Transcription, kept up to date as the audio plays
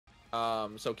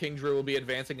So King Drew will be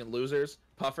advancing in losers.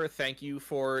 Puffer, thank you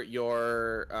for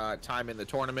your time in the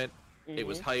tournament. It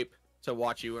was hype to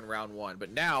watch you in round 1.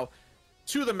 But now,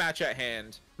 to the match at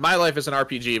hand. My Life is an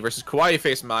RPG versus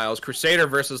KawaiiFaceMiles. Crusader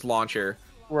versus Launcher.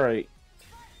 Right.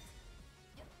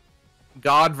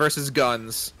 God versus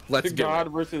Guns. Let's go.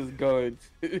 God versus Guns.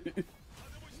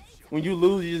 When you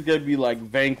lose, you just gotta be like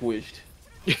vanquished.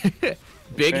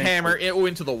 Big hammer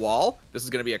into the wall. This is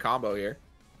gonna be a combo here.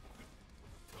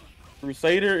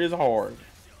 Crusader is hard.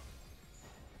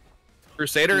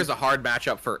 Crusader is a hard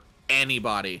matchup for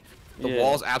anybody. The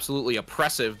wall's absolutely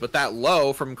oppressive, but that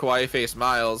low from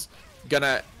KawaiiFaceMiles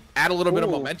gonna add a little bit of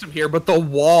momentum here, but the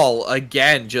wall,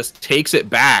 again, just takes it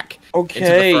back into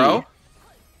the throw.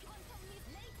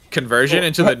 Conversion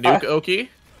into the nuke Oki.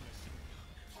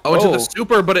 Into the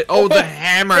super, but the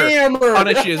hammer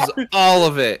punishes all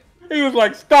of it. He was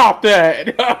like, stop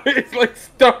that. It's like,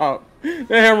 stop. The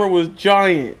hammer was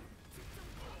giant.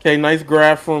 Okay, nice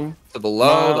grab from to the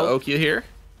low, the Oki here.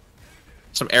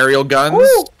 Some aerial guns.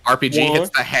 RPG hits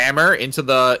the hammer into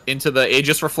the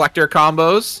Aegis Reflector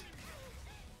combos.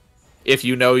 If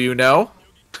you know, you know.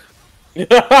 We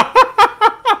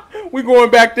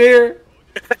going back there.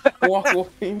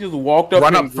 He just walked up.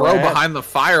 Run up, throw behind the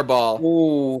fireball.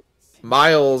 Ooh.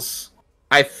 Miles,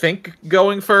 I think,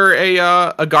 going for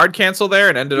a guard cancel there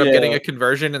and ended up getting a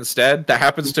conversion instead. That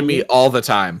happens to me all the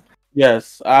time.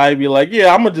 Yes, I'd be like,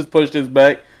 yeah, I'm gonna just push this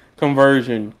back.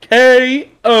 Conversion.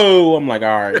 KO. I'm like,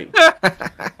 all right.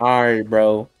 All right,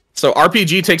 bro. So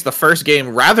RPG takes the first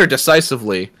game rather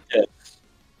decisively. Yes.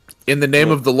 In the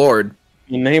name of the Lord.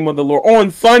 In the name of the Lord.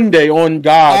 On Sunday, on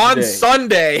God's day.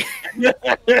 Sunday.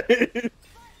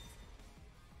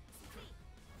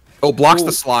 Blocks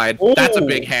the slide. That's a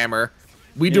big hammer.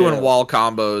 We doing wall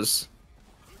combos.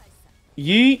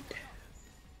 Yeet.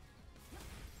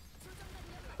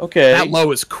 Okay. That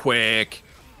low is quick.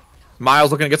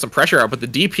 Miles looking to get some pressure out, but the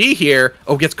DP here,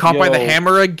 gets caught by the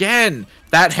hammer again.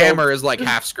 That hammer is like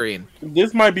half screen.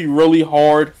 This might be really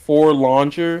hard for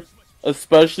Launcher,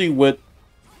 especially with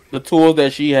the tools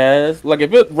that she has. Like,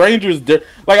 if it Rangers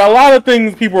like, a lot of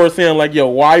things people are saying, like, yo,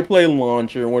 why play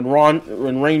Launcher when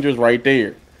Ranger's right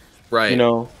there? Right. You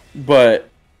know? But,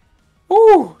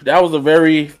 that was a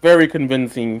very, very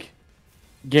convincing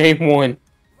game 1.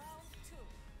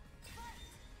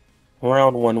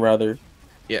 Round 1, rather.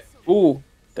 Yeah. Ooh,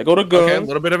 they go to guns. Okay, a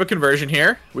little bit of a conversion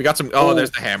here. We got some.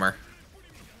 There's the hammer.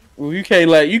 Well, you can't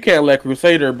let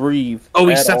Crusader breathe.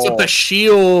 He sets up the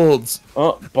shields.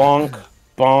 Bonk,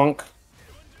 bonk.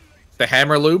 The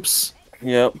hammer loops.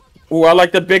 Yep. Ooh, I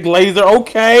like the big laser.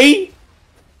 Okay.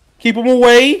 Keep him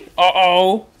away.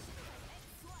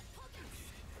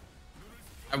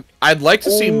 I'd like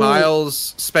to see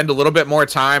Miles spend a little bit more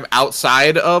time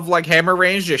outside of like hammer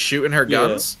range, just shooting her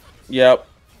guns. Yep.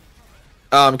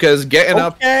 Because getting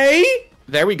up.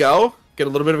 There we go. Get a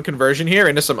little bit of a conversion here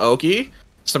into some Oki,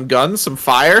 some guns, some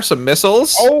fire, some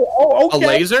missiles. Okay. A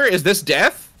laser. Is this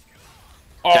death?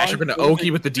 Dash up into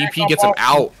Oki with the DP, gets him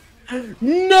out.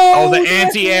 No. The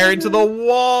anti-air into the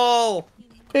wall.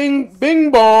 Bing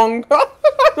bong.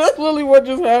 That's literally what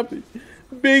just happened.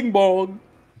 Bing bong.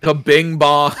 The bing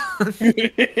bong.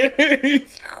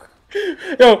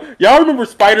 Yo, y'all remember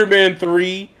Spider-Man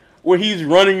 3? Where he's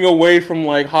running away from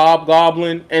like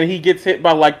Hobgoblin and he gets hit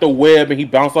by like the web and he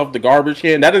bounced off the garbage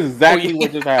can. That is exactly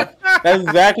what just happened. That's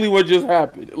exactly what just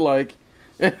happened. Like,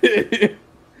 all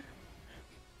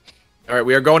right,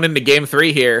 we are going into game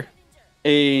 3 here.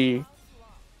 I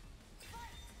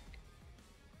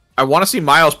want to see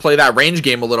Miles play that range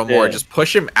game a little more. Just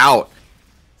push him out.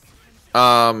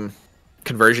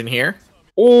 Conversion here.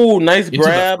 Oh, nice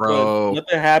grab. But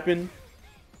nothing happened.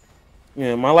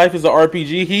 Yeah, My Life is an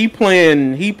RPG. He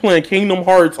playing Kingdom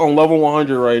Hearts on level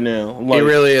 100 right now. Like, he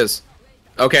really is.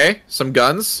 Okay, some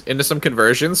guns into some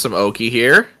conversions, some Oki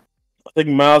here. I think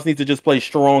Miles needs to just play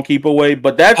strong, keep away,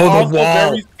 but that's also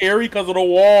very scary because of the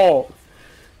wall.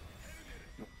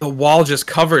 The wall just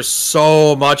covers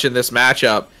so much in this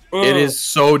matchup. It is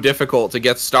so difficult to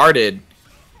get started.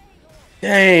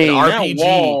 Dang,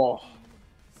 RPG.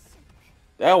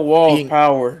 That wall's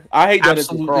power. I hate that it's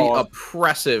absolutely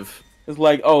oppressive. It's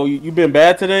like, you've been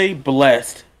bad today?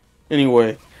 Blessed.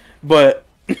 Anyway, but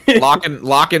locking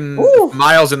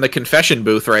Miles in the confession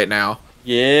booth right now.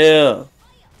 Yeah.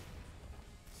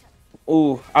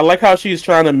 Ooh, I like how she's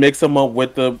trying to mix him up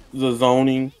with the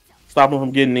zoning, stop him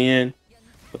from getting in.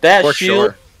 But that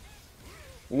shield,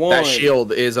 that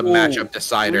shield is a matchup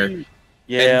decider.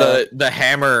 Yeah. And the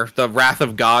hammer, the Wrath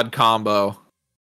of God combo.